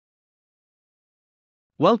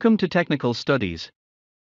Welcome to Technical Studies.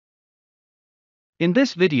 In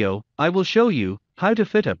this video, I will show you how to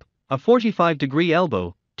fit up a 45-degree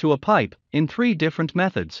elbow to a pipe in 3 different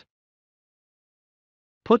methods.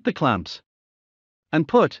 Put the clamps and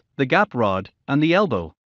put the gap rod and the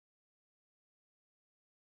elbow.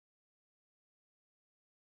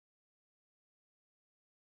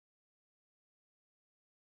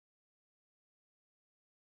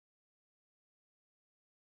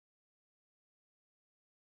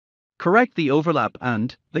 Correct the overlap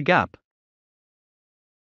and the gap.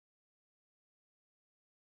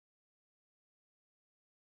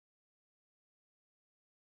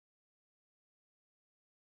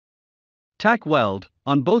 Tack weld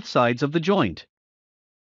on both sides of the joint.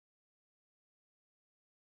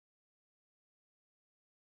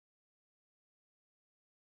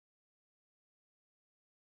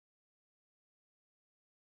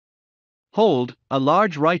 Hold a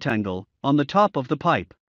large right angle on the top of the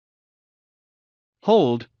pipe.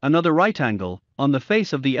 Hold another right angle on the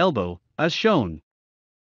face of the elbow, as shown.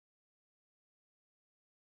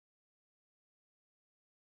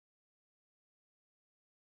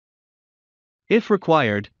 If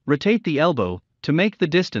required, rotate the elbow to make the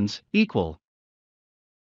distance equal.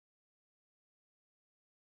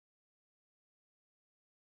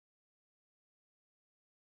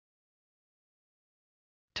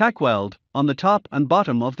 Tack weld on the top and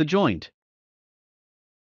bottom of the joint.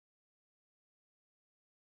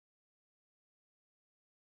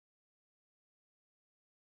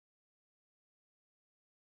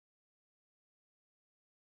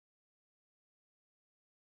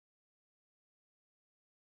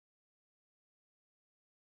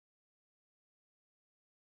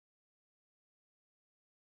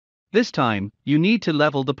 This time, you need to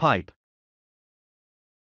level the pipe.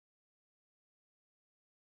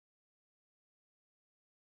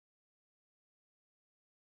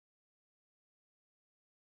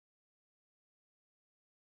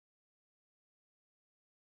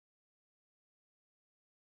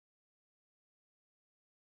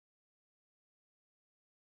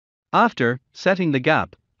 After setting the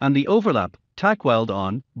gap and the overlap, tack weld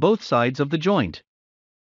on both sides of the joint.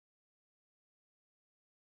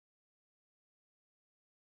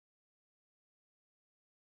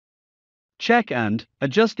 Check and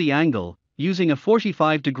adjust the angle using a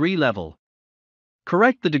 45-degree level.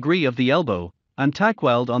 Correct the degree of the elbow and tack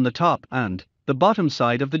weld on the top and the bottom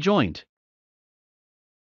side of the joint.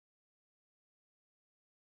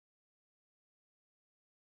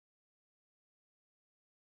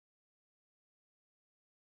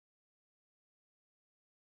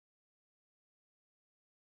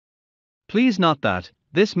 Please note that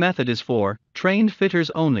this method is for trained fitters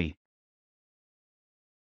only.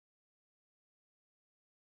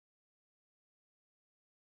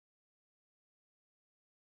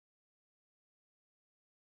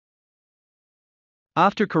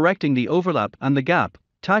 After correcting the overlap and the gap,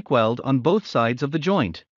 tack weld on both sides of the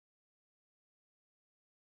joint.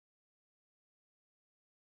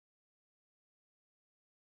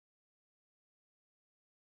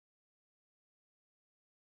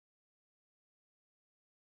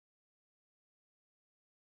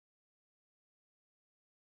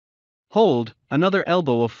 Hold another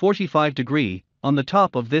elbow of 45 degree on the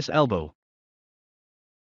top of this elbow.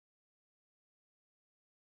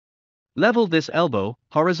 Level this elbow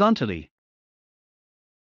horizontally.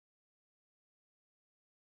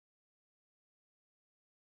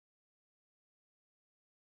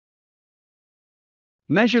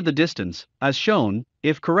 Measure the distance, as shown.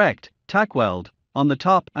 If correct, tack weld on the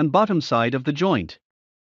top and bottom side of the joint.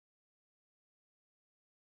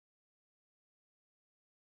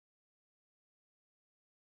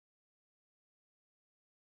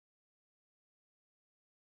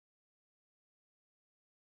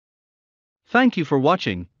 Thank you for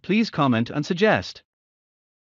watching. Please comment and suggest.